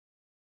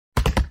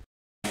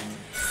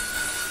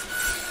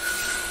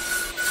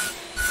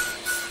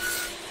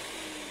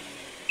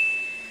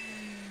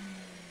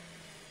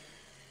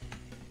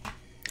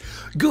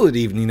Good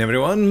evening,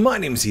 everyone. My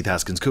name is Heath,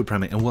 Haskins, Code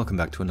Primate, and welcome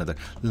back to another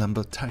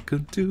Lumber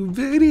Tycoon 2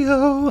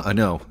 video. I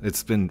know,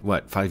 it's been,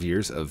 what, 5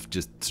 years of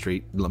just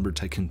straight Lumber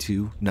Tycoon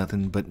 2,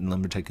 nothing but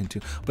Lumber Tycoon 2,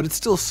 but it's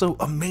still so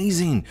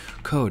amazing.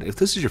 Code, if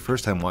this is your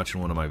first time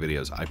watching one of my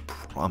videos, I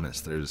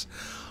promise there's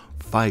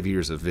 5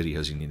 years of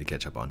videos you need to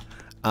catch up on.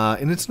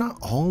 And it's not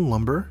all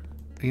lumber,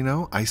 you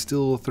know, I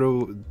still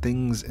throw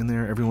things in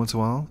there every once in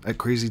a while at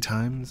crazy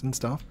times and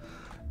stuff,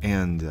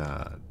 and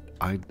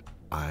I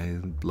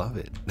love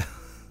it.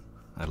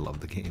 I love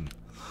the game.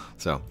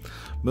 So,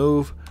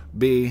 move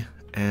B,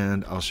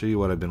 and I'll show you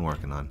what I've been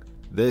working on.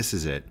 This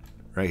is it,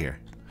 right here.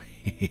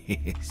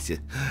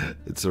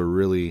 It's a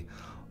really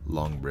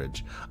long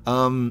bridge.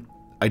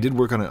 I did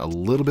work on it a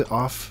little bit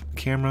off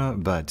camera,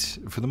 but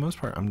for the most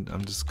part,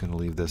 I'm just going to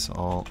leave this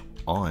all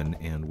on,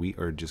 and we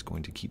are just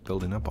going to keep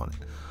building up on it.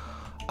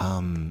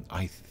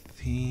 I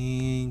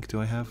think,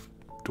 do I have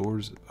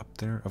doors up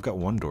there? I've got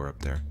one door up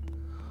there.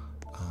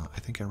 I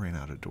think I ran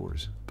out of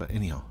doors, but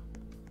anyhow.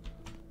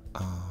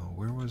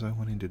 Where was I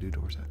wanting to do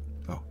doors at?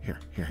 Oh, here.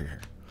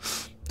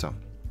 So,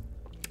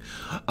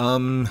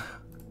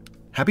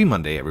 happy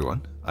Monday,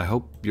 everyone. I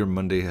hope your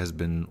Monday has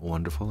been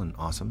wonderful and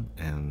awesome,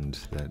 and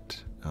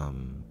that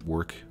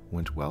work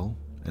went well,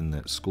 and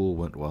that school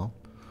went well.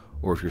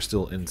 Or if you're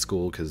still in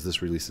school, because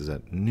this releases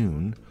at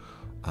noon,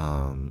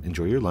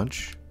 enjoy your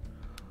lunch.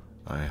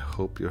 I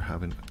hope you're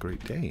having a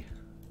great day.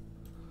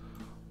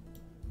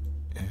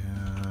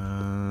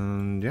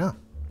 And yeah,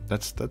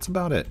 that's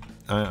about it.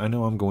 I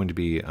know I'm going to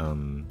be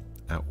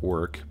at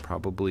work,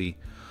 probably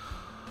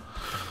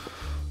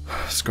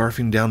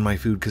scarfing down my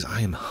food because I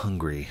am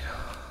hungry.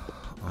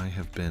 I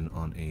have been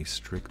on a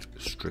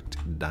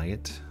strict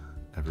diet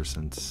ever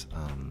since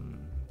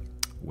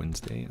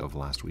Wednesday of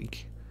last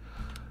week,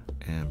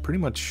 and pretty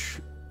much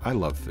I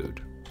love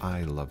food.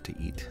 I love to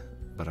eat,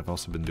 but I've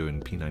also been doing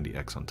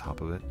P90X on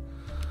top of it,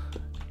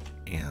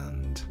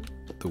 and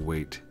the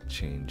weight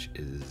change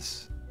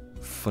is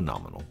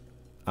phenomenal.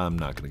 I'm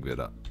not going to give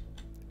it up.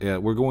 Yeah,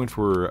 we're going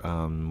for,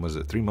 was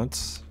it 3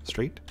 months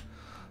straight?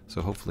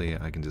 So hopefully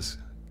I can just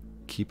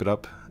keep it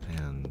up,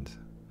 and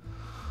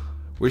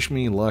wish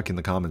me luck in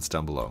the comments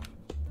down below.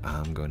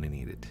 I'm going to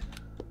need it.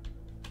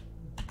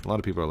 A lot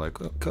of people are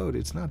like, oh, Code,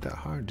 it's not that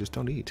hard, just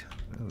don't eat.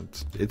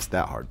 It's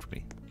that hard for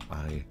me.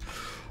 I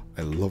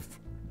love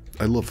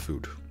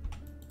food.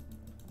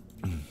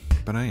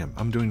 But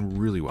I'm doing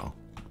really well.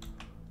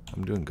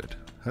 I'm doing good.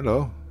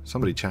 Hello,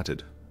 somebody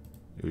chatted.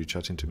 Are you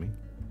chatting to me?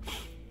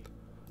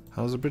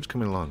 How's the bridge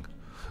coming along?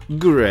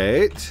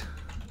 Great.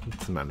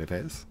 It's a manly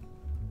face.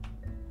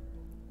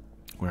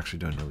 We're actually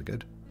doing really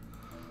good.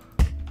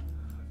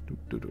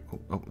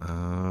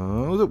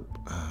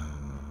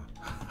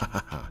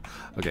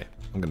 Okay,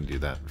 I'm going to do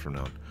that from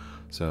now on.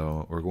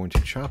 So we're going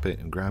to chop it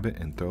and grab it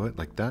and throw it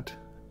like that,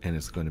 and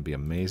it's going to be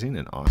amazing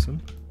and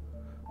awesome.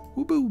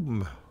 Woo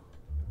boom.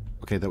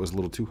 Okay, that was a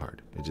little too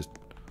hard. It just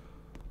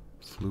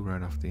flew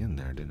right off the end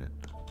there, didn't it?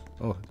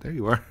 Oh, there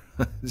you are.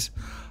 Just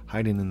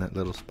hiding in that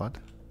little spot.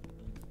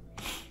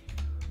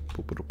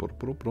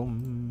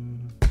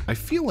 I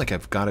feel like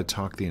I've got to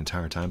talk the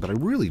entire time, but I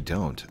really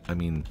don't. I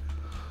mean,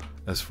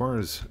 as far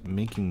as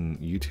making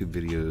YouTube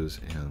videos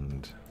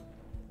and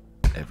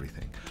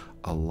everything,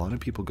 a lot of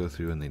people go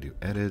through and they do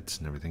edits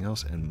and everything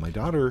else, and my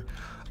daughter...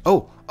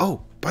 Oh,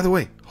 by the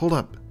way, hold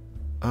up.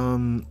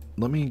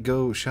 Let me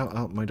go shout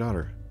out my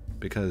daughter,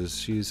 because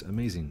she's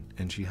amazing,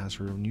 and she has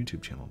her own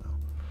YouTube channel now.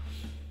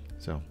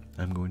 So,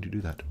 I'm going to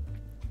do that.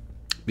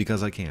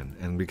 Because I can,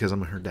 and because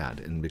I'm her dad,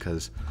 and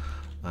because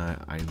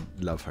I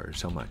love her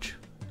so much.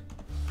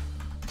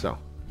 So,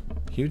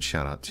 huge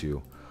shout out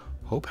to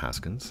Hope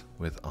Haskins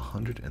with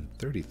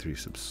 133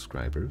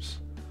 subscribers.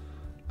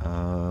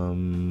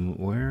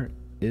 Where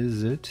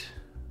is it?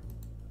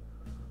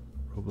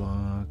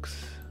 Roblox,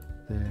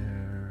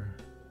 there.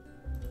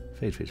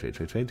 Fade.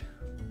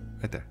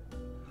 Right there.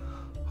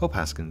 Hope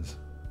Haskins.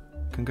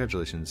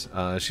 Congratulations.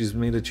 She's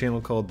made a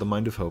channel called The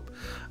Mind of Hope,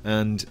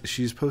 and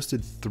she's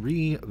posted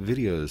 3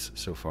 videos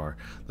so far.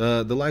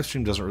 The live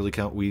stream doesn't really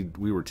count. We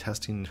were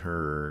testing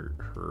her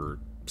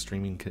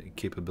streaming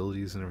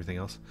capabilities and everything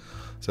else,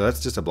 so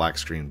that's just a black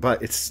screen,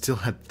 but it still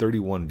had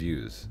 31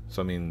 views.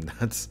 So I mean,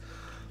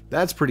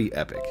 that's pretty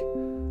epic.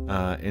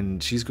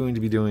 And she's going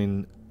to be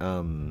doing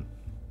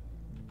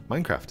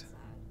Minecraft.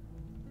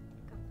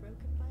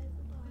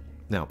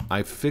 Now,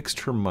 I fixed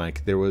her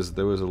mic. There was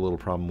a little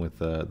problem with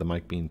the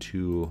mic being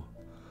too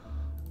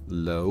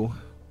low,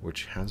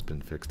 which has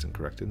been fixed and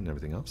corrected and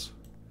everything else.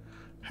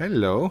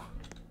 Hello.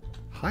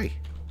 Hi.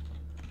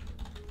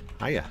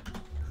 Hiya.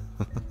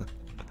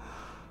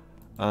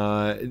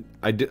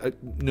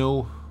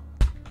 No,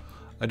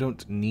 I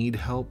don't need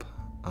help.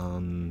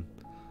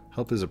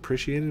 Help is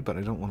appreciated, but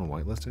I don't want to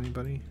whitelist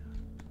anybody.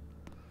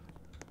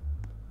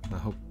 I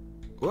hope...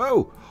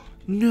 Whoa!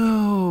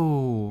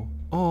 No!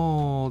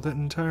 Oh, that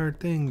entire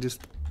thing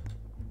just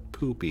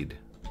poopied.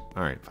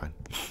 Alright, fine.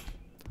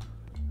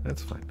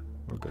 That's fine.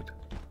 We're good.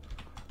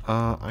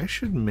 I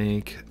should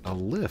make a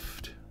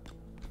lift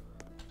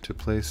to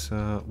place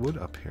wood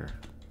up here.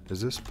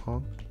 Is this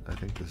palm? I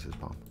think this is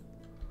palm.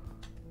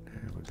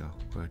 Here we go.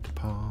 Word to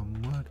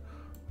Palmwood.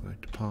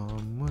 Word to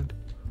Palmwood.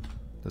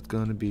 That's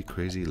gonna be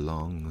crazy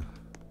long.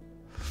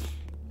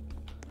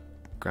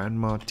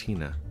 Grandma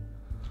Tina.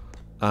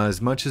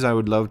 As much as I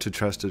would love to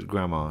trust it,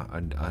 Grandma,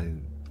 I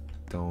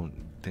don't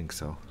think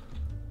so.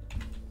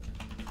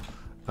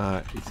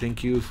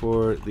 Thank you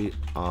for the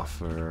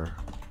offer,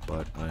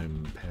 but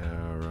I'm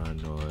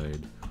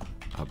paranoid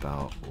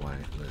about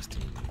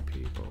whitelisting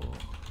people.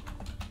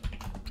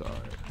 Sorry.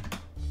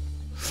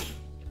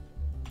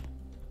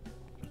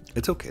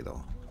 It's okay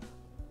though.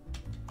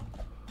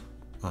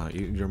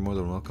 You're more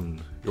than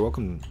welcome. You're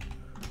welcome.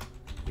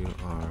 You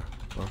are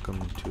welcome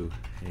to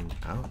hang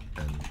out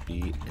and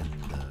be in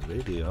the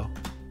video.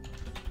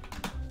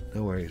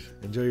 No worries.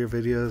 Enjoy your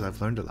videos.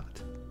 I've learned a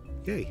lot.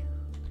 Yay.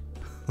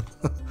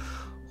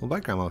 Well, bye,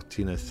 Grandma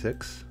Tina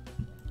 6.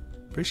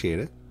 Appreciate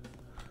it.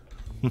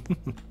 There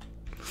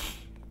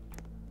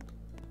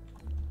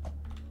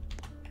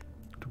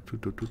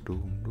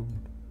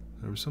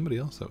was somebody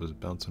else that was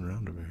bouncing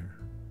around over here.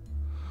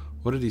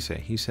 What did he say?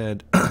 He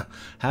said,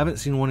 haven't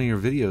seen one of your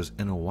videos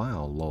in a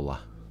while,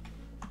 Lola.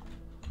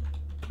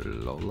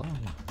 Lola?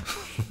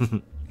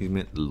 He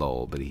meant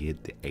lol, but he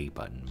hit the A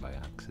button by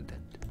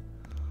accident.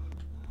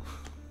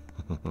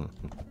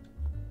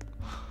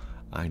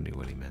 I knew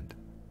what he meant.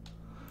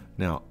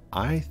 Now,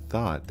 I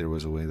thought there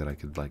was a way that I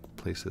could, like,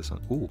 place this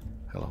on... Ooh,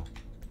 hello.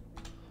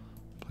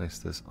 Place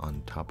this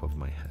on top of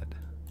my head.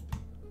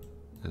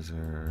 Is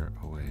there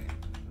a way?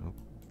 Nope.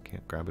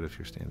 Can't grab it if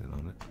you're standing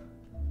on it.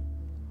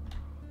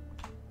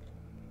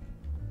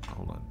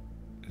 Hold on.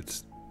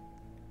 It's...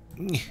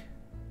 That's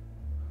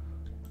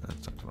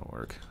not gonna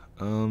work.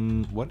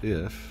 What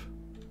if...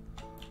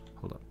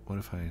 Hold on. What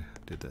if I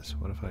did this?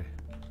 What if I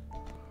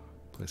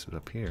place it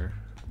up here?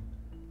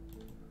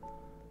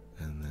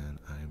 And then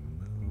I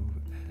move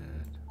it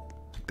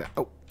like that.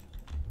 Oh!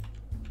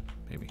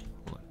 Maybe.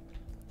 Hold on.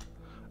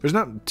 There's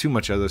not too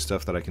much other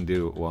stuff that I can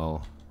do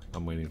while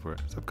I'm waiting for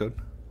it. What's up, Code?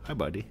 Hi,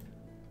 buddy.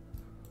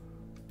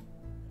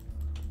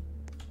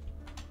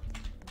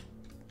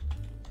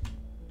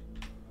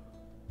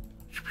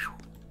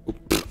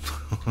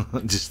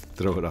 Just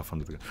throw it off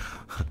onto the ground.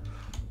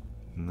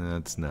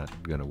 That's not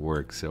gonna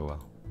work so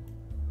well.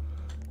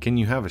 Can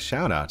you have a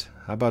shout out?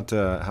 How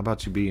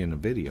about you be in a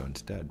video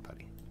instead,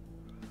 buddy?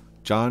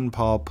 John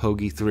Paul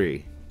Pogie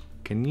 3.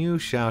 Can you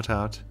shout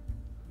out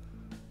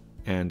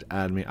and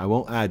add me? I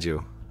won't add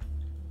you,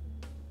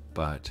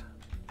 but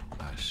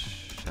a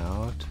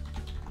shout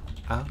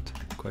out?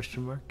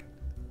 Question mark?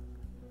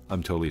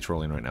 I'm totally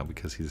trolling right now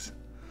because he's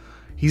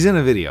in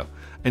a video.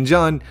 And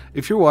John,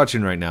 if you're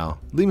watching right now,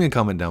 leave me a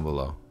comment down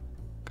below,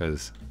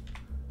 because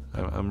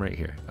I'm right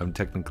here. I'm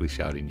technically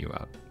shouting you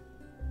out.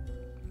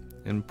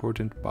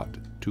 Important bot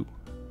 2.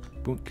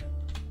 Boink.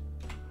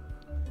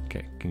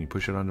 Okay, can you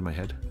push it onto my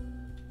head?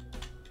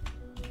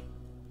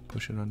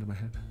 Push it onto my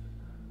head.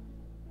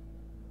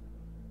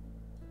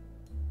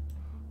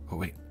 Oh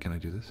wait, can I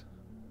do this?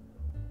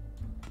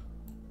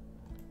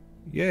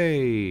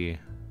 Yay!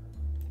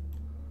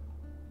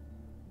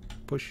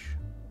 Push.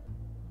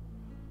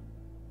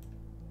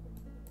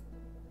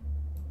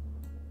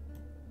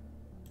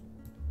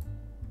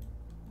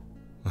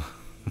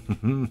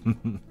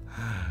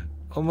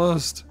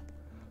 Almost.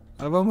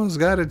 I've almost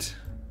got it.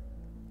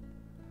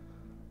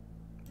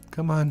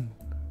 Come on.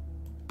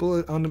 Pull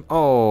it on.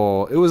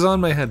 Oh, it was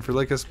on my head for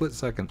like a split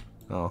second.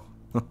 Oh.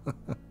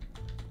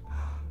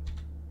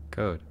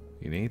 Code.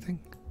 You need anything?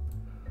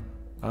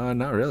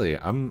 Not really.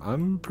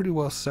 I'm pretty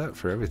well set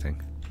for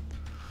everything.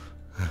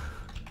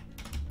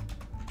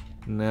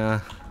 Nah,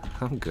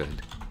 I'm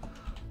good.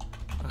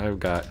 I've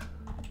got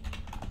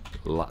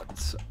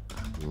lots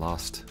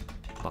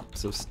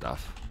of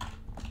stuff.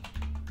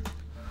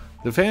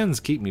 The fans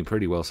keep me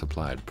pretty well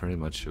supplied, pretty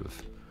much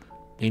of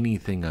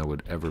anything I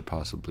would ever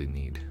possibly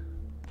need.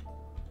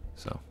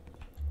 So,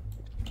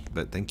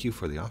 but thank you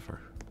for the offer.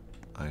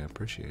 I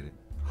appreciate it.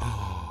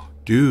 Oh,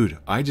 dude,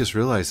 I just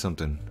realized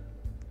something.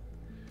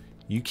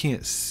 You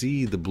can't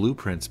see the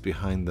blueprints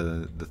behind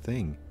the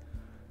thing.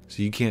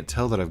 So you can't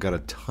tell that I've got a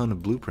ton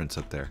of blueprints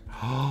up there.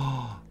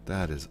 Oh,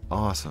 that is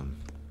awesome.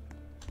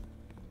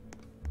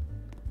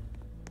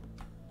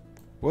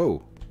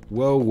 Whoa.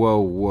 Whoa, whoa,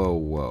 whoa,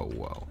 whoa,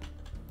 whoa.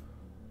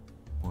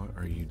 What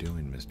are you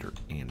doing, Mr.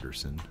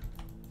 Anderson?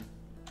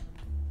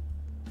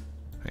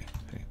 Hey,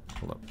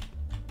 hold up.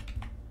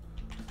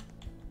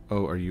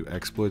 Oh, are you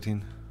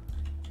exploiting?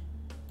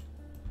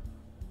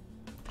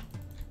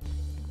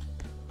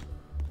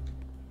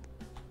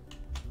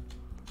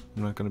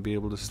 I'm not going to be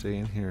able to stay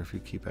in here if you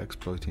keep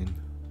exploiting.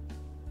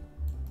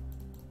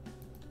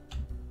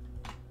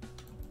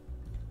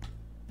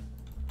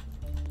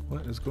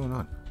 What is going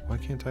on? Why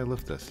can't I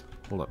lift this?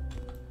 Hold up.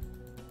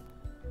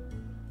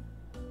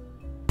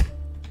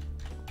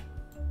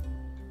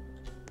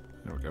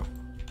 There we go.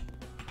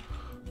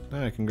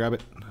 Now I can grab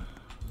it.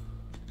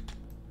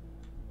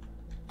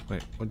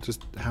 Wait, what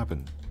just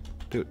happened?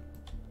 Dude.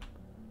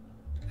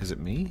 Is it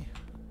me?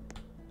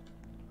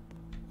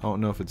 I don't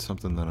know if it's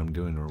something that I'm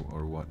doing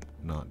or what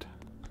not.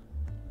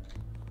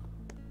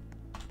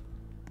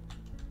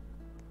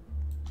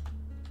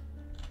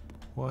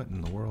 What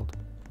in the world?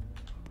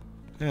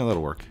 Yeah,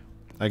 that'll work.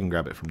 I can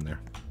grab it from there.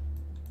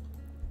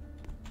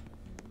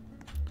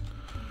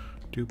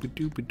 Doop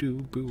doop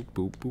doop boop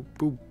boop boop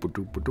boop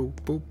boop boop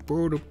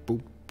boop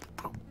boop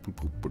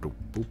boop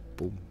boop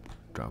boop.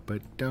 Drop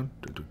it down.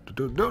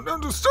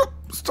 No, stop!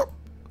 Stop!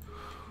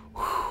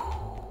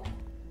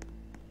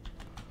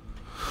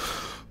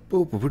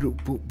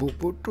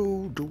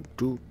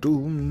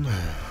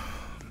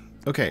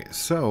 Okay,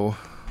 so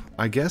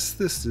I guess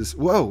this is.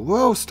 Whoa,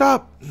 whoa,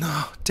 stop!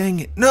 No, dang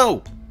it,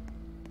 no!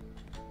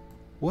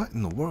 What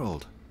in the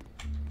world?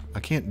 I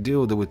can't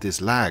deal with this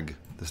lag,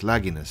 this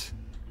lagginess.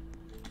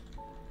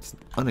 It's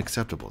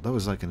unacceptable. That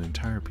was like an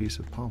entire piece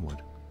of palm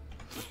wood.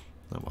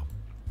 Oh well.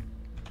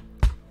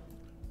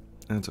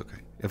 And it's okay.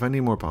 If I need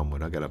more palm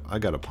wood, I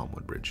got a palm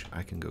wood bridge.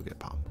 I can go get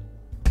palm.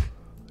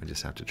 I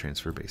just have to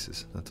transfer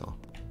bases. That's all.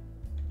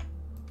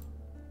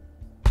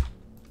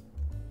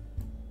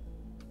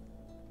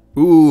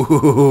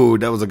 Ooh,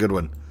 that was a good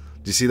one.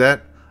 Did you see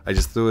that? I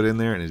just threw it in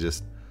there and it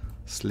just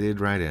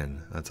slid right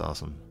in. That's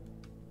awesome.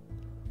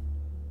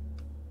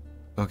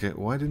 Okay,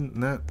 why didn't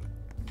that?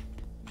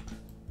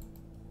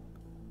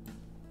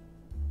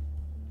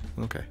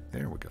 Okay,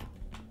 there we go.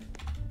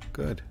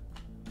 Good.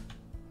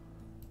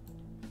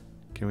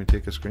 Can we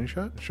take a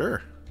screenshot?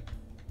 Sure.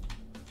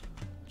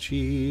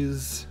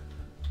 Cheese.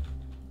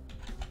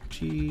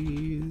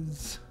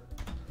 Cheese.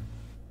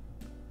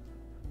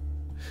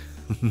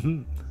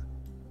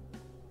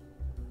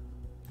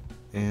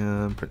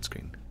 And print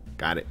screen.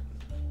 Got it.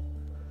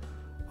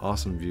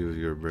 Awesome view of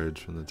your bridge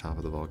from the top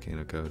of the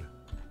volcano code.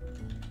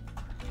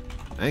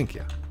 Thank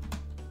you.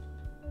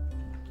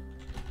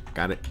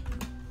 Got it.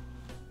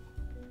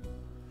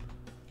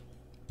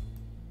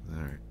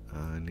 Alright,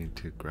 I need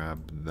to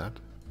grab that.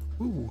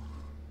 Ooh.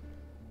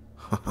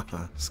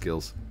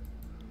 Skills.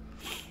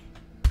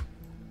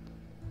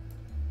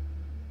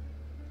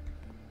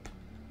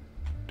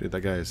 Dude,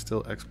 that guy is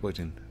still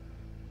exploiting.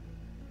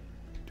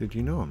 Dude,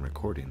 you know I'm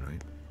recording,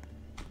 right?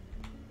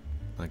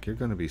 Like, you're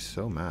gonna be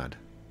so mad.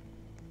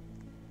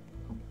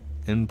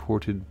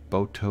 Imported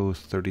Boto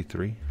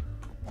 33.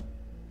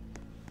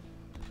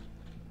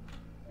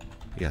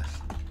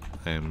 Yes,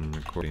 I am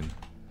recording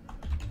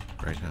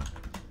right now.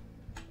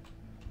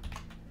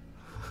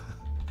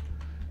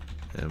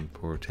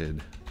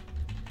 Imported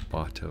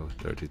Boto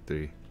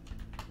 33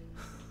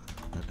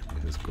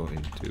 is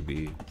going to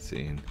be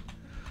seen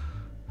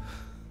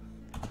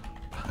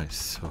by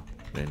so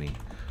many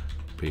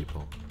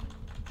people.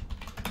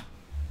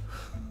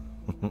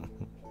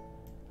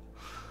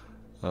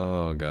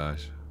 Oh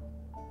gosh.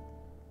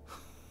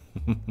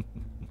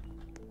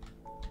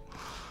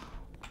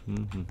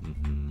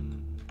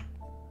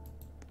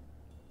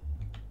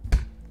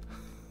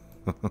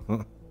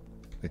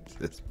 It's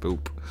this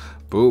boop.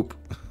 Boop.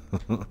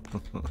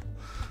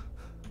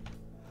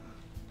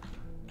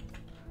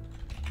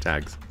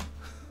 Tags.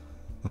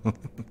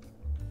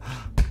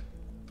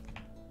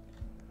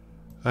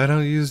 I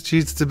don't use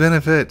cheats to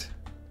benefit.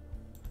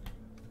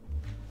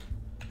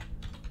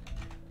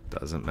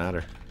 Doesn't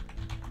matter.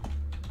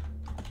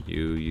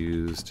 You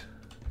used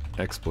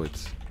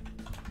exploits.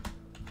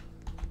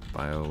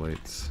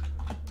 Violates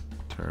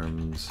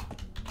terms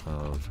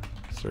of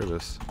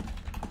service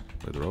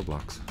with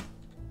Roblox.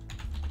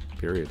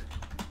 Period.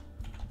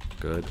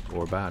 Good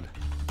or bad.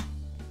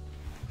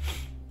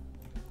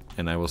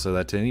 And I will say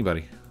that to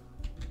anybody.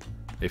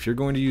 If you're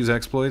going to use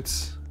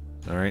exploits,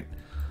 alright,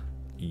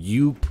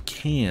 you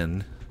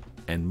can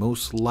and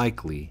most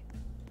likely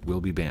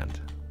will be banned.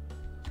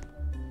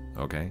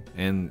 Okay?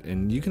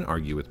 And you can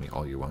argue with me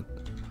all you want.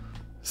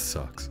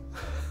 Sucks.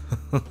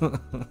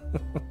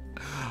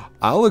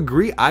 I'll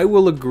agree. I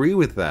will agree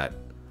with that.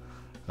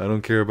 I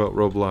don't care about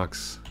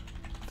Roblox.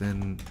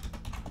 Then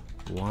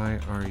why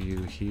are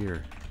you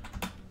here?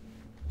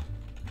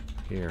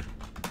 Here.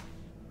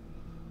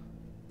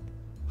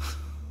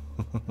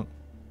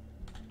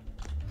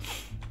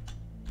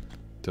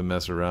 To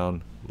mess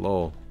around.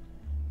 Lol.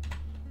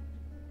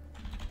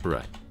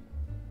 Right.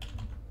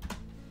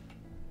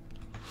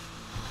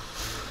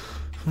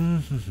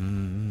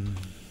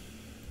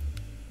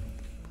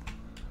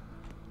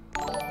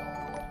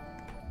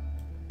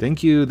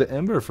 Thank you, the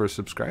Ember, for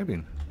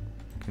subscribing.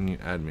 Can you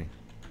add me?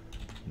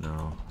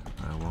 No,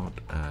 I won't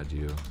add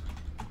you.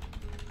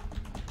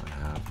 I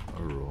have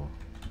a rule.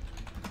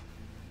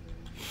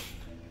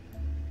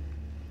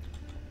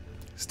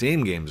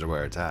 Steam games are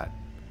where it's at.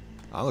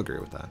 I'll agree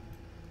with that.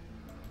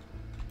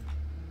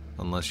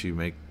 Unless you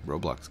make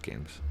Roblox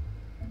games.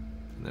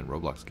 And then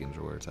Roblox games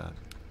are where it's at.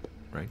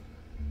 Right?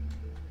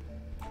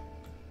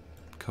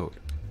 Code.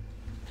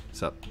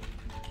 What's up?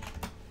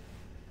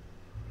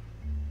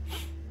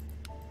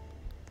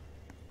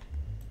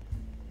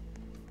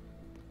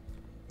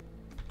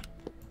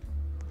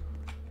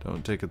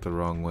 Don't take it the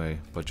wrong way,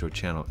 but your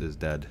channel is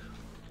dead.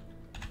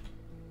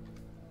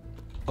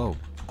 Oh.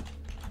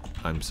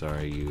 I'm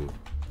sorry you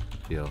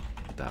feel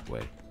that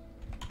way.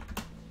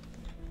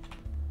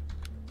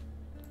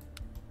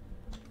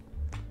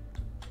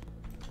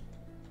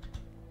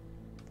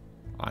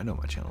 I know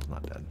my channel's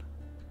not dead.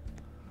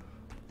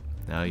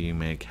 Now you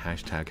make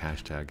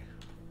hashtag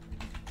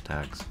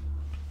tags.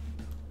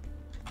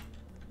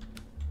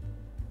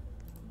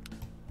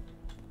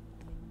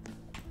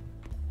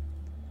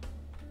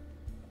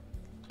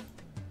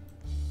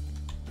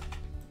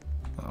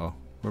 Uh-oh,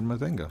 where'd my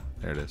thing go?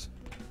 There it is.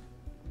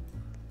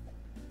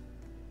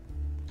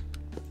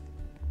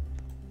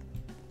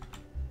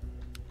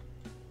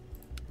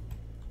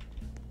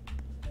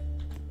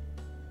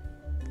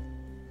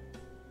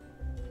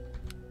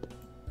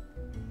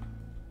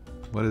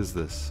 What is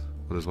this?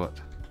 What is what?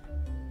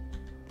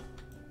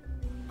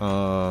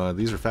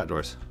 These are fat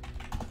doors.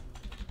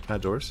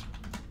 Fat doors?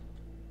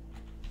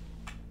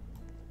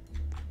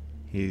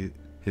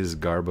 His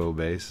Garbo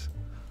base.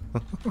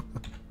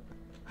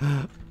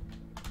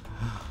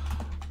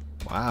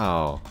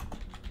 Wow.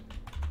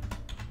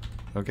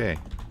 Okay,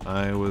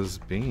 I was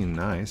being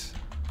nice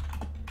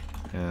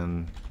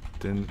and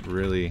didn't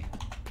really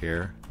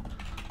care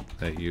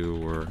that you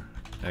were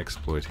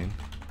exploiting.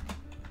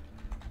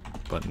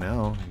 But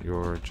now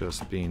you're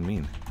just being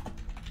mean.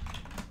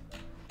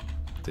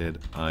 Did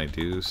I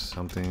do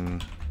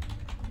something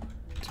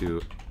to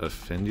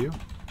offend you?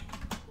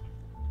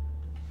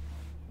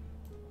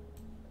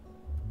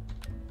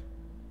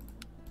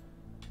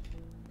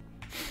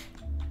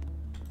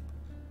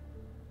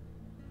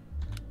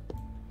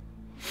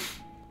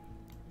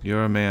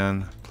 You're a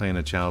man playing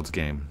a child's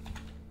game.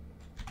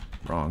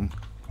 Wrong.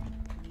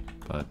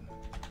 But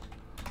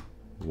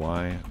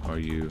why are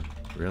you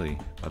really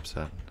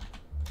upset?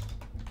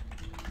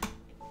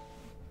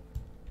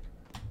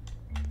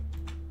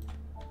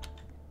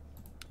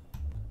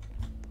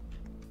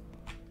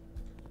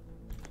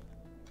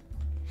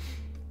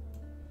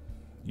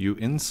 You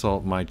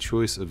insult my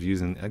choice of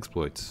using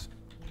exploits.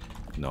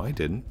 No, I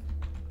didn't.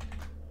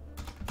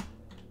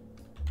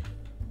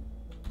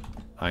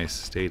 I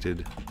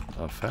stated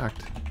a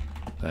fact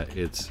that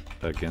it's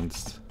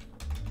against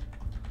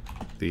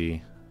the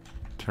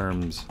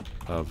terms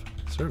of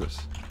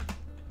service.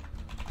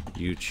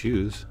 You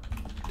choose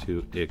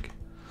to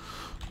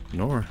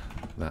ignore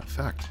that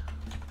fact.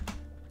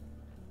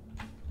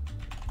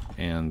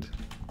 And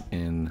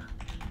in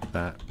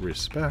that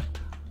respect,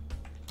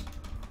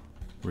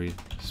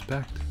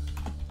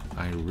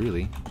 I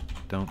really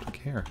don't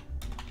care.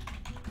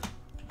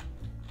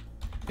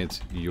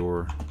 It's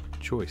your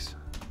choice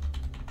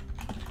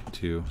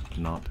to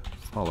not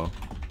follow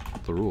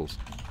the rules.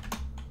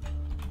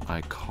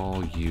 I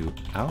call you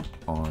out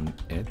on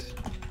it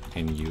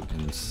and you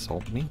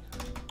insult me?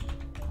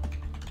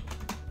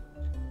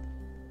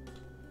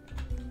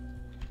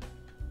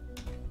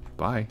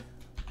 Bye.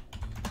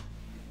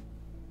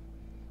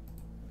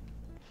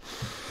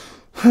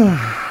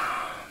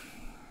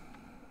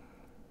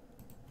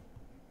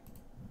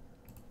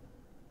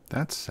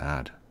 That's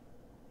sad.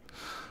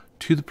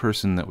 To the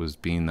person that was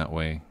being that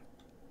way,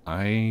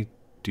 I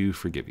do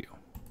forgive you.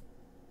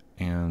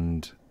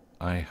 And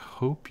I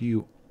hope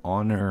you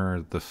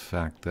honor the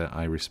fact that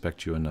I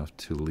respect you enough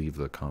to leave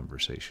the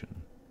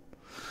conversation.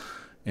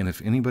 And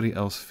if anybody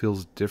else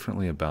feels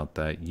differently about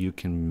that, you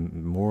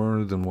can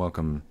more than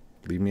welcome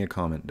leave me a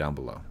comment down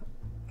below.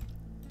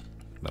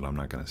 But I'm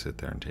not going to sit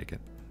there and take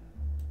it.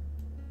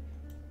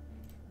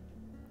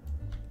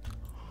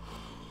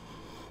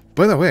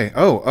 By the way,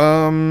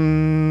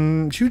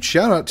 huge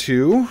shout out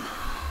to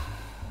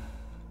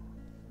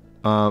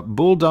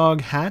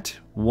Bulldog Hat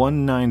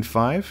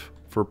 195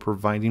 for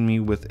providing me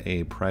with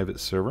a private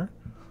server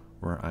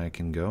where I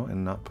can go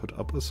and not put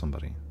up with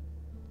somebody.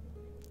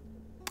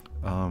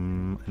 I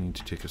need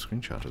to take a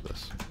screenshot of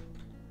this.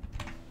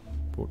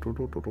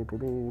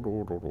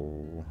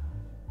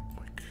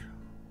 Like,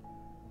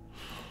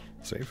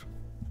 save.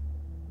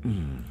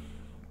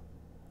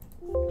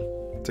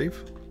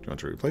 Save. Do you want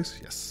to replace?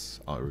 Yes,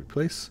 I'll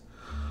replace.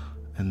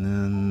 And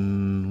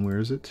then, where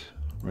is it?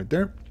 Right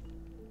there.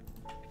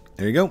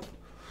 There you go.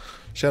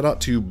 Shout out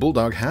to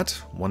Bulldog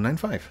Hat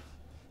 195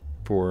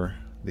 for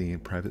the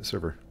private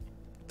server.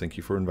 Thank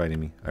you for inviting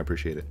me. I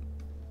appreciate it.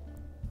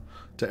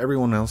 To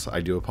everyone else,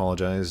 I do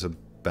apologize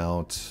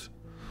about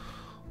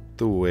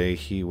the way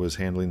he was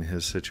handling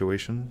his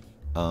situation.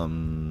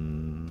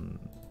 Some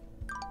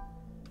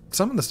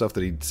of the stuff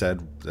that he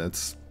said,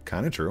 that's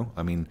kind of true.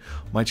 I mean,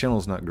 my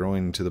channel's not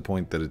growing to the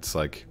point that it's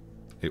like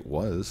it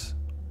was,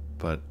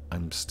 but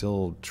I'm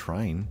still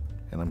trying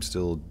and I'm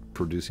still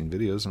producing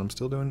videos and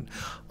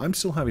I'm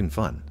still having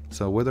fun.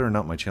 So whether or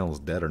not my channel is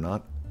dead or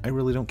not, I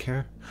really don't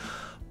care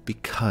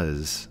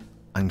because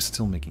I'm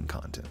still making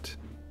content.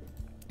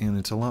 And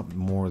it's a lot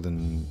more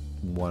than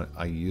what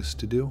I used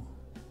to do.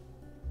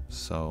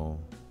 So,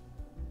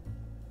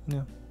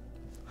 yeah.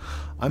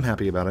 I'm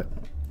happy about it.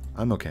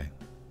 I'm okay.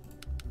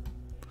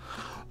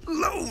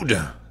 Load!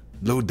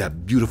 Load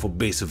that beautiful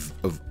base of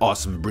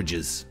awesome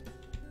bridges.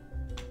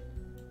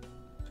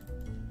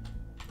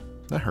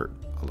 That hurt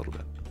a little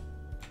bit.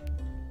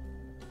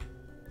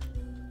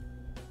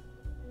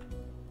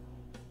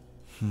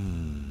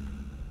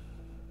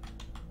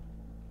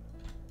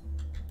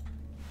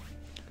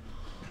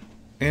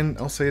 And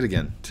I'll say it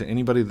again, to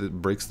anybody that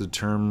breaks the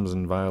terms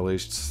and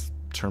violates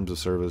terms of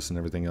service and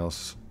everything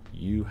else,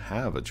 you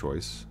have a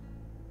choice,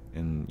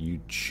 and you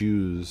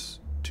choose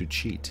to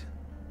cheat,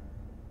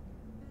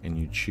 and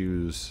you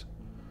choose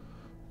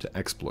to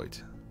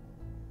exploit,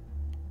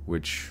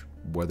 which,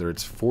 whether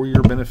it's for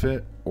your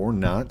benefit or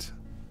not,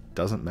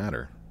 doesn't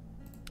matter.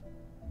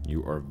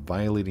 You are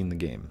violating the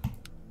game.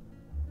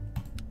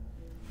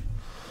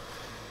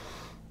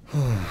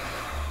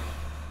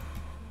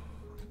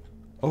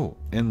 Oh,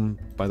 and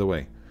by the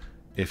way,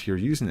 if you're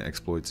using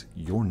exploits,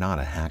 you're not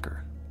a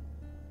hacker.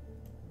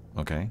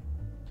 Okay?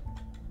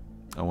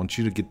 I want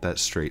you to get that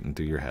straight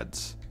into your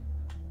heads.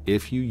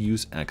 If you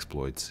use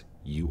exploits,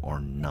 you are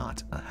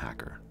not a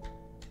hacker.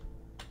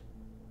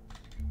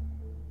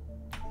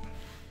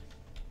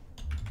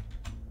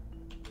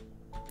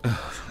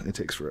 It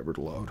takes forever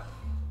to load.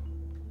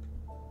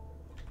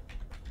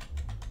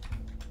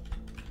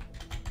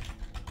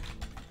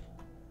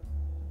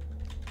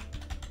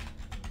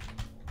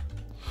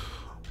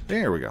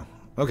 There we go.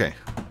 Okay,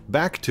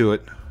 back to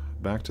it.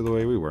 Back to the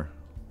way we were.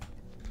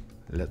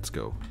 Let's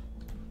go.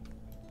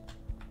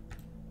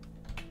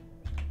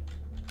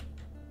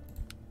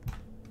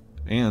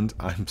 And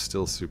I'm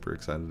still super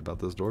excited about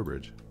this door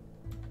bridge.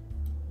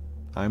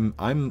 Oh,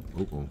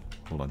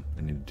 hold on.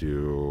 I need to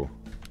do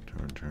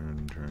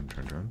turn.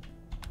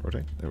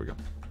 Rotate. There we go.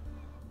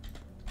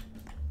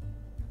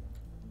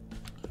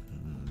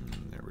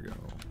 There we go.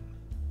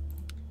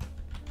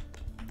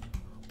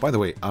 By the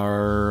way,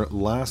 our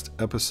last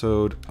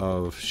episode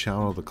of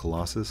Shadow of the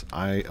Colossus,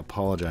 I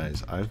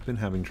apologize. I've been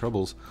having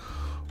troubles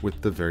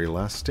with the very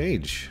last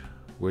stage,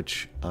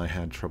 which I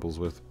had troubles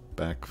with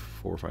back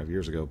 4 or 5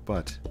 years ago,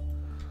 but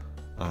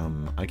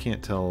I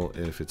can't tell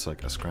if it's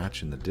like a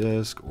scratch in the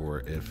disc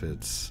or if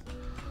it's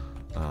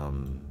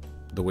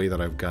the way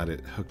that I've got it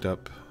hooked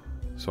up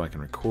so I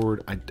can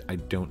record. I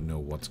don't know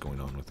what's going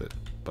on with it,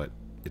 but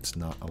it's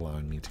not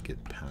allowing me to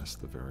get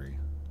past the very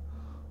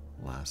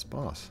last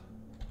boss.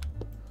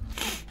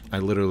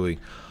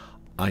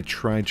 I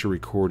tried to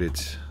record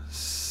it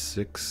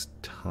 6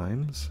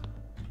 times.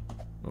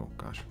 Oh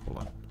gosh, hold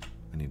on.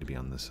 I need to be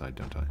on this side,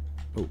 don't I?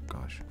 Oh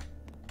gosh.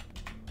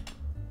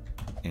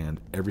 And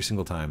every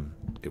single time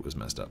it was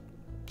messed up.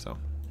 So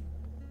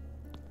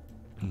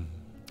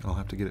I'll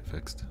have to get it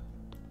fixed.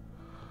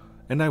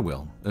 And I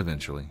will,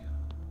 eventually.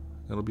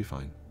 It'll be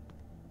fine.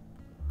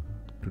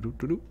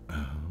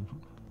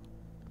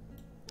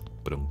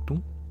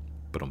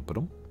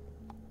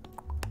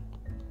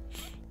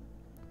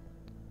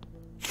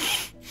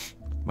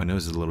 My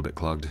nose is a little bit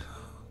clogged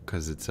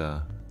because it's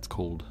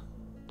cold.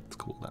 It's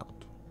cold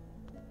out.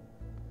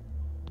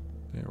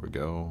 There we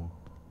go.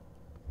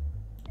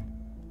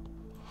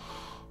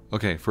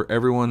 Okay, for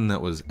everyone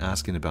that was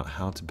asking about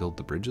how to build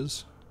the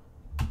bridges,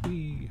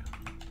 we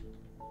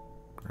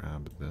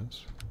grab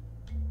this.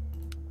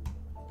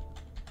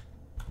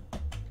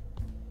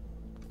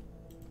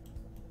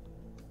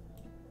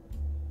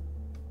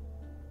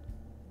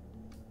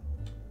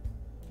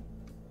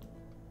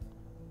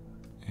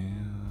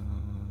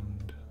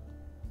 And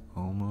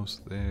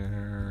almost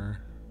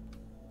there.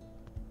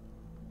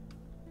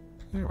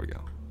 There we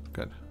go.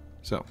 Good.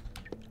 So,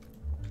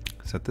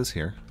 set this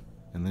here.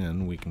 And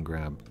then we can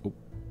grab, oh,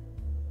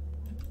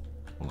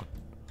 hold on.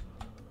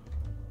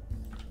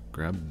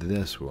 Grab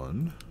this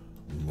one,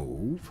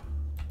 move,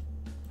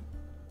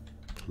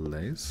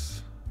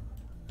 place,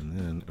 and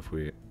then if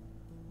we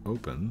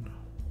open,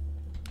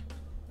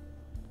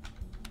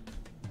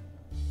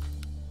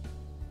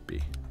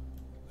 B,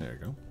 there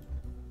you go.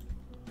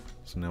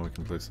 So now we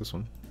can place this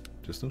one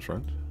just in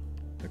front,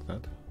 like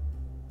that.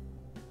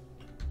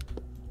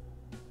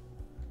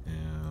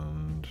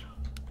 And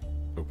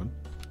open.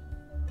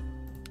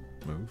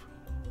 Move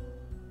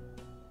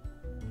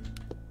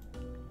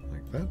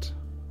like that.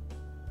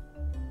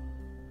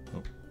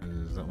 Oh,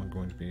 is that one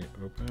going to be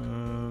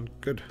open?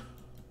 Good.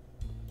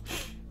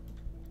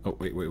 Oh,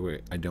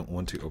 wait. I don't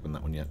want to open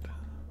that one yet.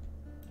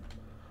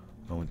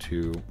 I want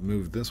to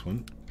move this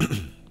one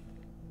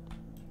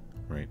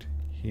right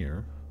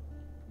here.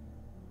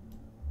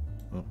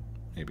 Oh,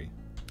 maybe.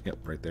 Yep,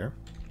 right there.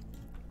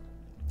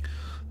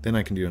 Then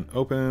I can do an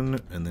open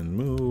and then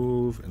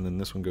move, and then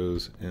this one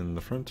goes in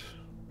the front.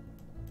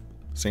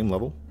 Same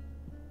level,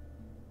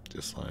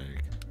 just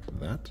like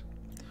that.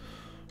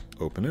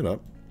 Open it up,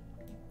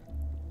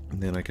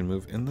 and then I can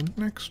move in the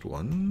next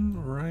one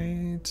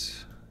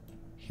right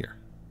here.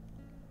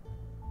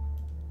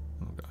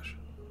 Oh gosh,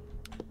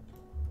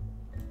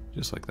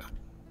 just like that.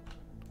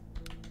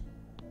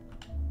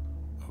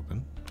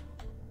 Open,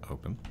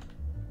 open,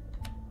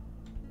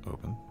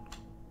 open.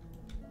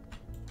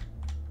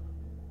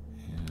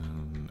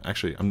 And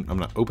actually, I'm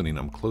not opening,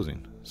 I'm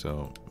closing.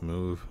 So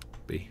move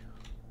B.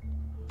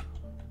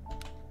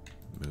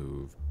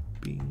 Move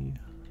B.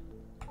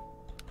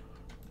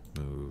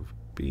 Move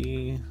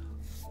B.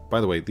 By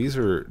the way, these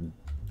are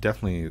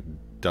definitely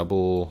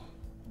double,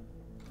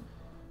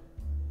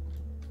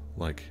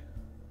 like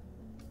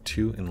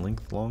 2 in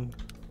length long.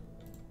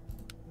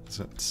 Does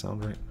that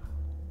sound right?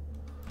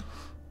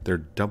 They're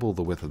double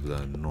the width of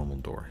the normal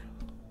door.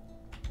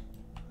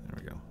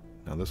 There we go.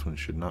 Now this one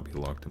should not be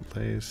locked in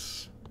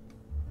place.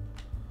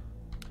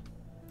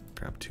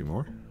 Grab 2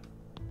 more.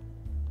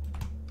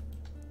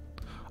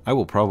 I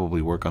will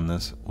probably work on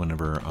this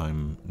whenever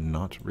I'm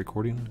not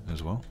recording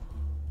as well.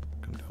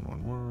 Come down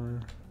 1 more.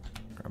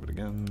 Grab it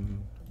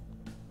again.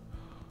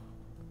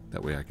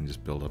 That way I can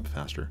just build up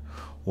faster.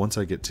 Once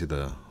I get to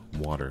the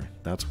water,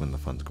 that's when the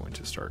fun's going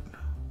to start.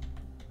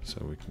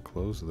 So we can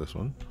close this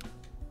one.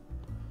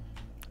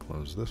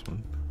 Close this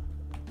one.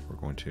 We're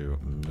going to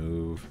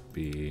move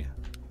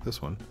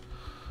this one.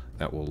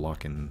 That will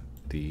lock in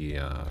the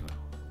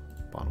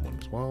bottom one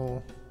as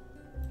well.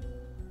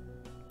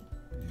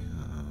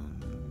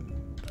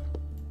 And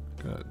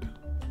good.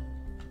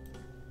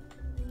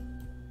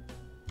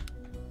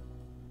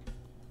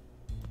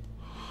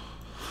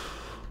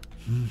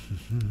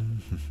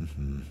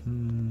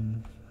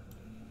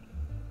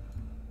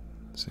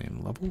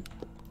 Same level.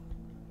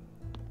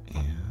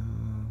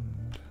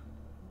 And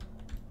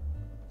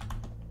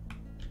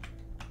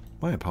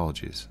my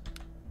apologies.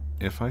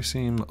 If I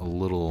seem a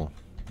little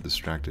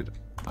distracted,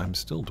 I'm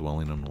still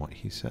dwelling on what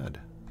he said.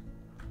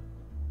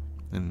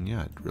 And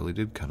yeah, it really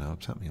did kind of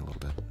upset me a little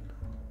bit.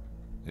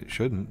 It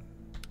shouldn't.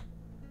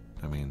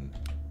 I mean,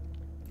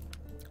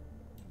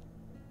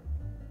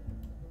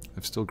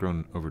 I've still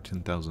grown over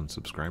 10,000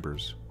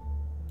 subscribers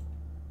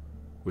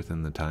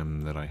within the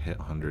time that I hit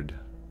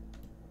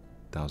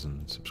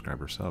 100,000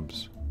 subscriber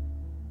subs.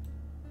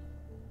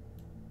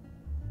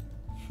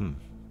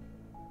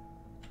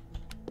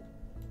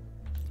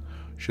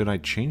 Should I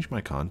change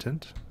my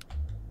content?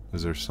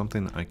 Is there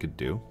something I could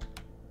do?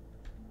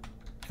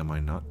 Am I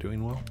not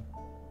doing well?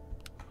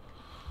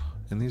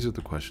 And these are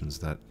the questions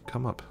that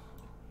come up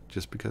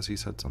just because he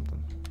said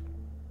something.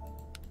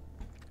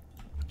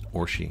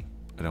 Or she.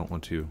 I don't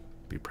want to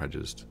be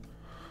prejudiced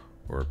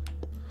or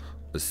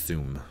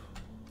assume.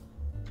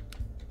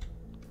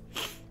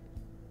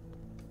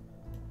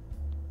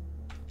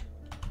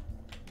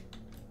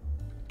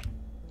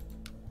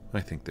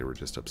 I think they were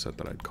just upset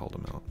that I'd called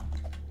them out.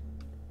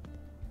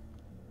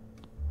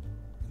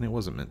 And it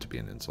wasn't meant to be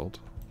an insult.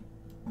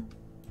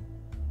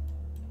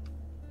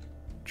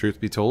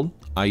 Truth be told,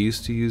 I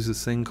used to use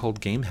this thing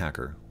called Game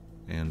Hacker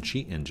and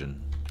Cheat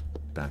Engine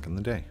back in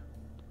the day.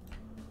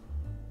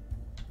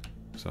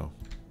 So,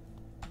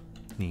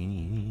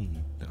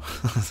 no,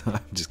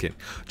 just kidding.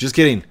 Just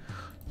kidding.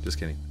 Just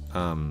kidding.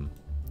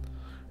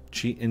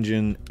 Cheat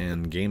Engine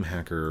and Game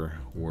Hacker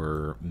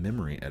were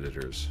memory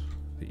editors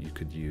that you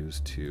could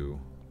use to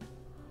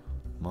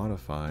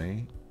modify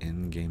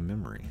in-game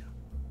memory.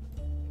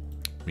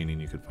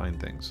 Meaning you could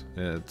find things.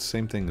 It's the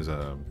same thing as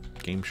a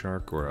Game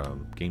Shark or a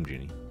Game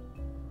Genie.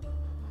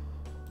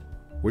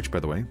 Which, by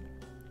the way,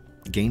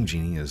 Game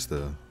Genie is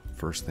the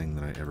first thing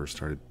that I ever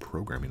started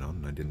programming on,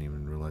 and I didn't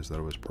even realize that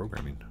I was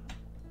programming.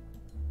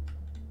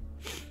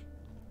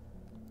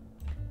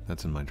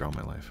 That's in my Draw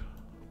My Life,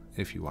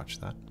 if you watch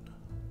that.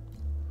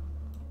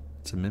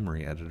 It's a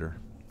memory editor.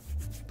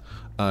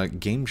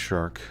 Game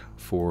Shark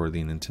for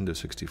the Nintendo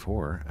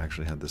 64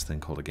 actually had this thing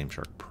called a Game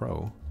Shark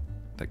Pro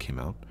that came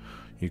out.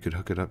 You could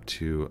hook it up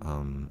to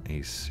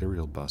a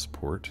serial bus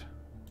port,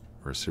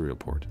 or a serial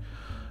port,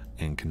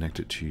 and connect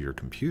it to your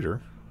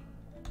computer,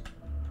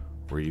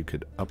 where you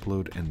could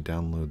upload and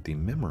download the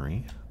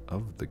memory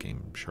of the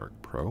Game Shark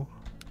Pro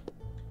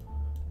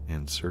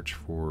and search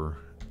for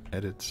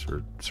edits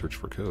or search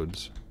for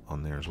codes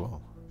on there as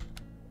well.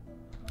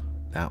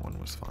 That one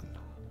was fun.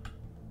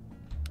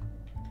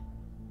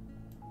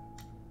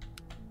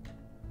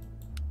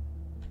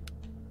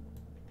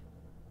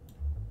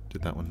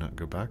 Did that one not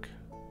go back?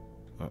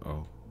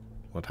 Uh-oh.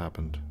 What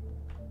happened?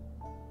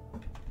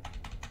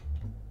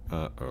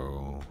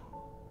 Uh-oh.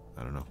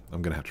 I don't know.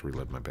 I'm gonna have to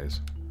reload my base.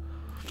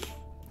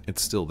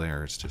 It's still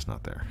there, it's just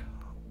not there.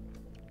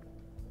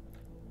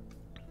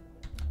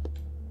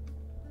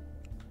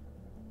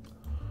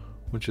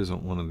 Which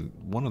isn't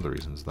one of the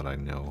reasons that I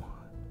know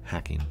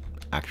hacking,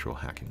 actual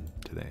hacking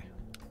today.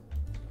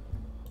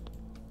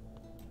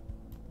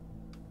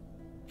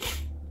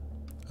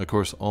 Of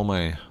course, all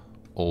my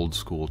old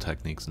school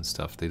techniques and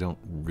stuff, they don't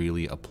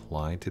really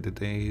apply to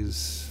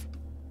today's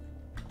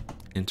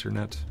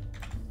internet,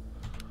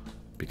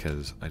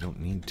 because I don't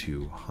need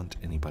to hunt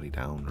anybody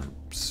down or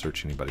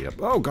search anybody up.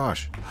 Oh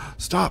gosh,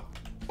 stop.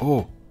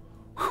 Oh,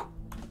 whew.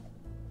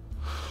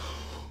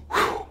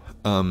 Whew.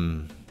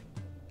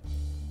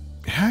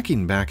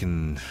 Hacking back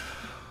in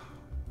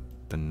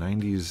the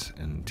 90s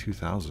and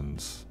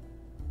 2000s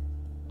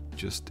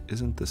just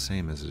isn't the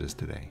same as it is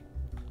today.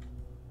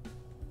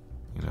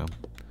 You know,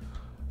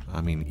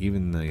 I mean,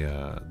 even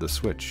the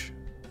Switch,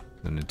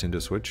 the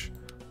Nintendo Switch,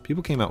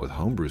 people came out with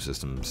homebrew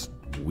systems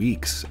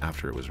weeks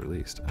after it was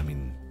released. I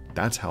mean,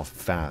 that's how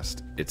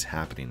fast it's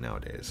happening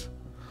nowadays.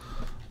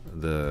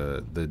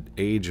 The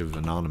age of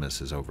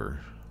anonymous is over.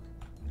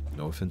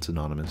 No offense,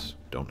 Anonymous,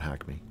 don't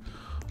hack me.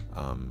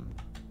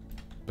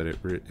 But it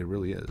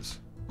really is.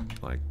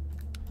 Like,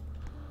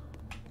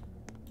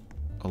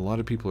 a lot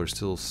of people are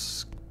still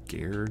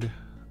scared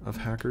of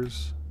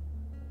hackers,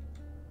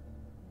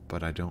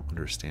 but I don't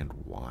understand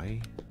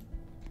why.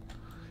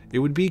 It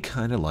would be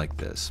kind of like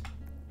this.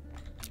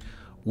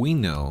 We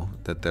know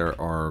that there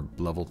are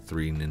level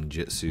 3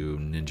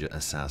 ninja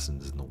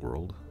assassins in the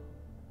world.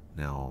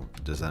 Now,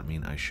 does that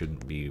mean I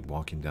shouldn't be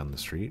walking down the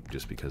street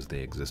just because they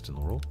exist in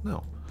the world?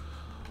 No.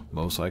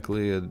 Most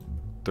likely a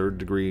 3rd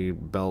degree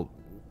belt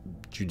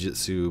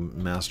jiu-jitsu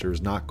master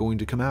is not going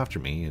to come after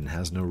me and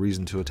has no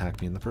reason to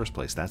attack me in the first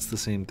place. That's the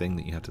same thing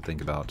that you have to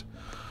think about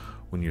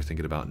when you're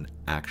thinking about an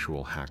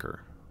actual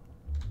hacker.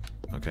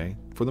 Okay?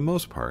 For the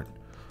most part,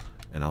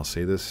 and I'll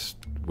say this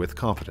with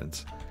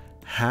confidence,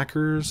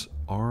 hackers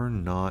are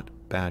not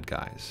bad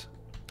guys.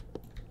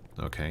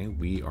 Okay?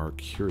 We are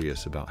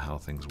curious about how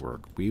things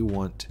work. We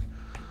want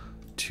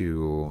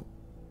to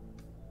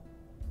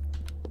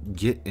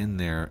get in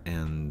there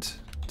and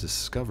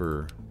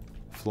discover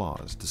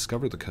flaws,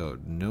 discover the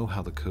code, know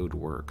how the code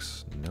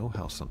works, know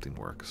how something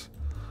works.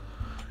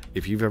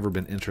 If you've ever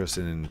been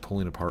interested in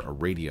pulling apart a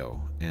radio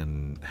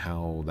and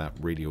how that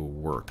radio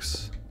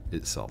works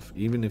itself,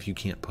 even if you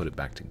can't put it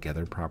back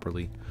together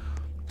properly,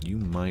 you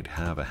might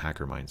have a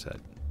hacker mindset.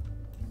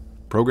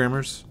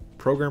 Programmers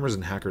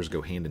and hackers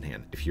go hand in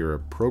hand. If you're a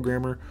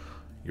programmer,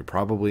 you're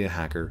probably a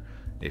hacker.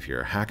 If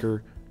you're a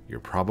hacker, you're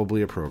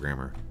probably a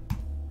programmer,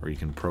 or you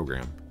can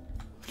program.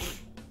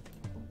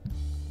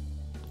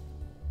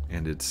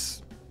 And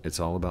it's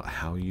all about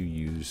how you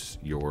use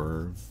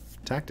your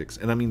tactics.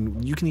 And I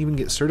mean, you can even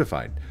get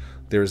certified.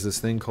 There's this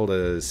thing called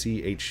a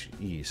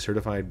CEH,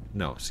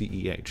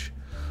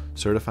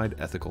 Certified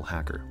Ethical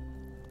Hacker.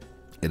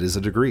 It is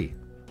a degree.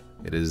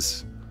 It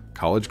is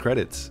college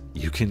credits.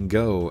 You can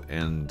go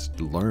and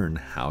learn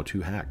how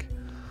to hack.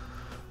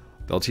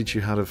 They'll teach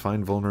you how to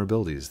find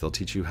vulnerabilities. They'll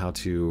teach you how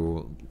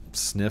to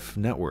sniff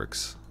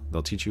networks.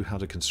 They'll teach you how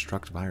to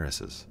construct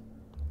viruses.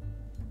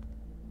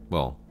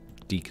 Well,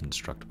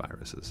 deconstruct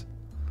viruses.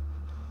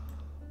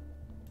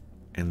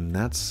 And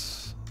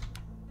that's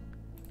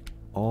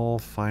all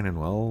fine and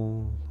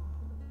well.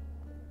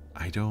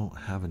 I don't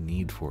have a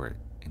need for it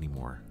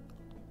anymore.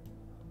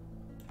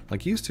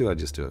 Like used to, I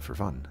just do it for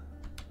fun.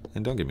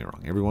 And don't get me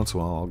wrong, every once in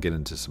a while I'll get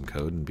into some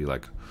code and be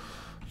like,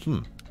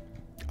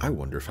 I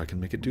wonder if I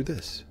can make it do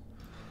this.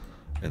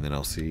 And then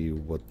I'll see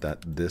what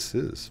this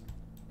is.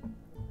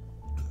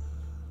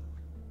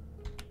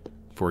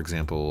 For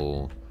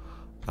example,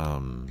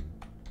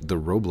 the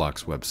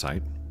Roblox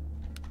website,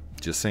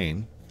 just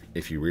saying,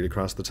 if you read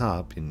across the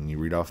top and you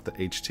read off the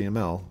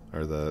HTML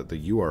or the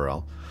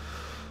URL,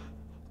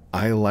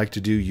 I like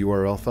to do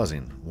URL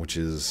fuzzing, which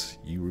is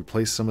you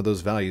replace some of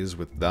those values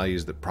with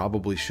values that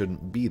probably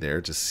shouldn't be there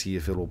to see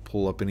if it'll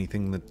pull up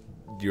anything that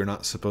you're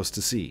not supposed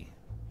to see.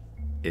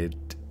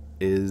 It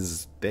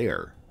is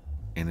there,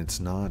 and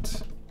it's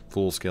not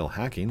full-scale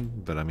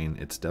hacking, but I mean,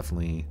 it's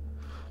definitely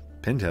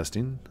pen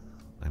testing.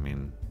 I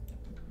mean,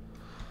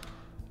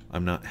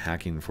 I'm not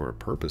hacking for a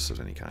purpose of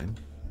any kind.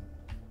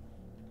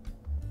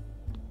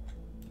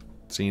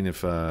 Seeing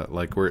if,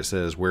 like where it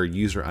says where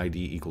user ID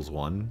equals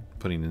 1,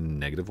 putting in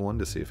 -1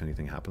 to see if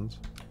anything happens.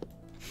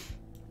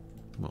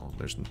 Well,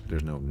 there's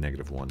no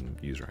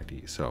 -1 user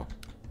ID, so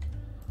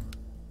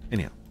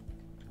anyhow,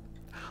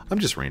 I'm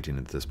just ranting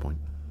at this point.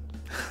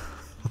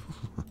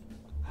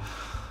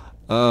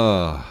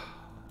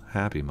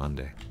 Happy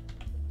Monday.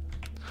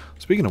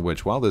 Speaking of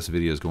which, while this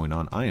video is going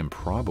on, I am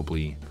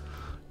probably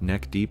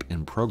neck deep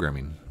in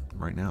programming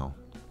right now.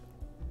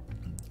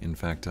 In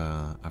fact,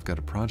 I've got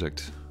a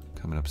project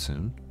coming up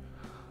soon.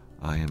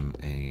 I am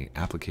a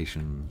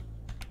application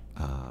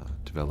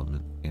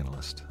development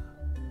analyst.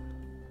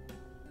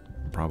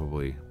 I'm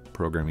probably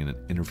programming an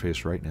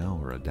interface right now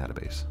or a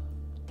database.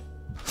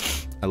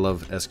 I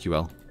love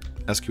SQL.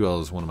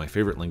 SQL is one of my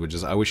favorite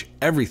languages. I wish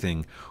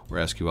everything were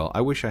SQL.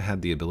 I wish I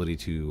had the ability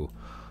to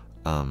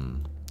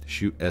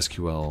shoot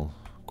SQL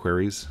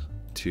queries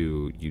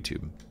to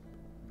YouTube.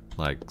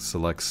 Like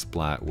select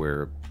splat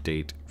where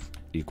date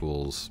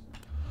equals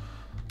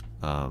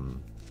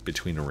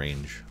between a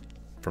range,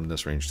 from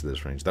this range to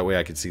this range. That way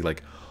I could see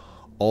like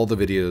all the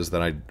videos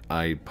that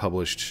I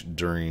published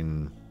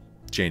during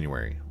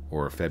January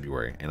or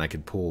February, and I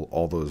could pull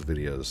all those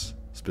videos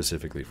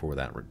specifically for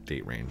that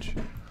date range.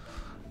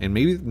 And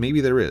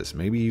maybe there is.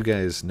 Maybe you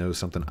guys know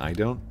something I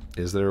don't.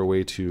 Is there a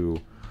way to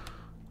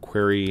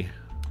query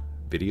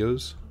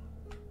videos?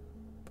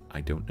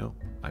 I don't know.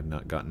 I've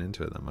not gotten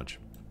into it that much.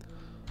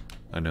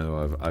 I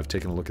know I've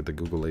taken a look at the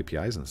Google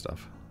APIs and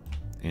stuff,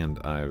 and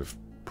I've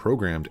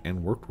programmed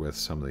and worked with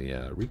some of the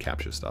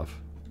reCAPTCHA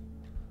stuff.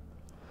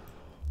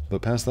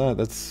 But past that,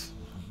 that's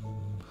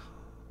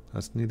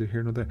neither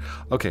here nor there.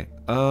 Okay,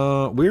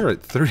 we're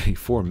at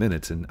 34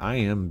 minutes, and I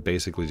am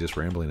basically just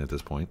rambling at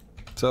this point.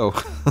 So,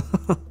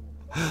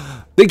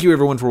 thank you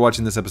everyone for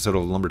watching this episode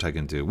of Lumber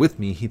Tycoon 2 with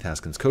me, Heath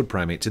Haskins, Code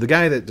Primate. To the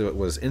guy that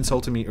was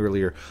insulting me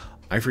earlier,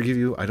 I forgive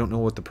you. I don't know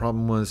what the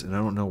problem was, and I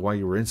don't know why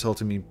you were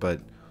insulting me, but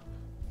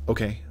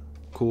okay,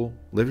 cool.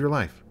 Live your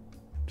life.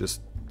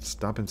 Just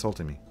stop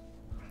insulting me.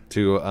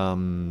 To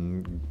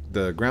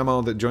the grandma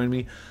that joined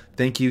me,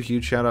 thank you.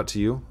 Huge shout out to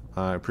you.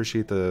 I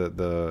appreciate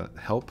the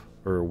help,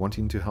 or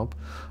wanting to help.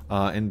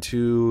 And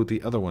to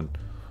the other one,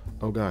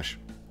 oh gosh,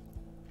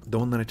 the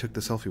one that I took the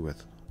selfie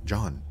with,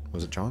 John.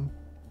 Was it John?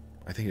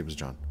 I think it was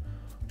John.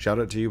 shout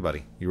out to you,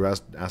 buddy. You were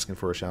asking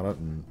for a shout out,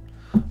 and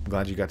I'm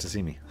glad you got to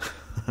see me.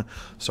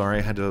 Sorry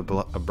I had to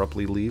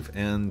abruptly leave,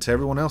 and to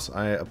everyone else,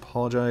 I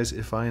apologize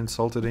if I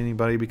insulted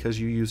anybody because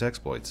you use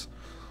exploits.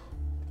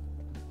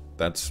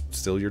 That's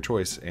still your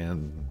choice,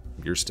 and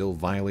you're still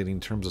violating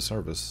terms of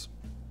service.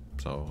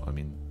 So, I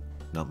mean,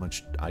 not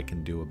much I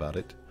can do about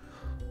it.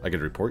 I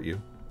could report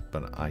you,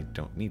 but I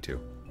don't need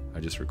to. I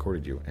just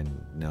recorded you, and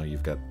now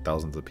you've got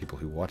thousands of people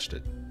who watched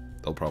it.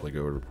 They'll probably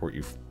go report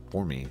you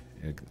for me.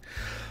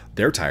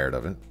 They're tired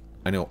of it.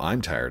 I know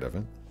I'm tired of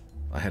it.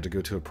 I had to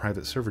go to a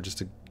private server just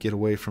to get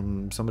away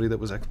from somebody that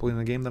was exploiting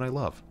a game that I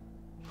love.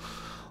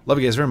 Love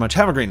you guys very much.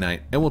 Have a great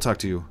night, and we'll talk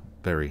to you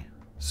very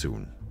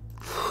soon.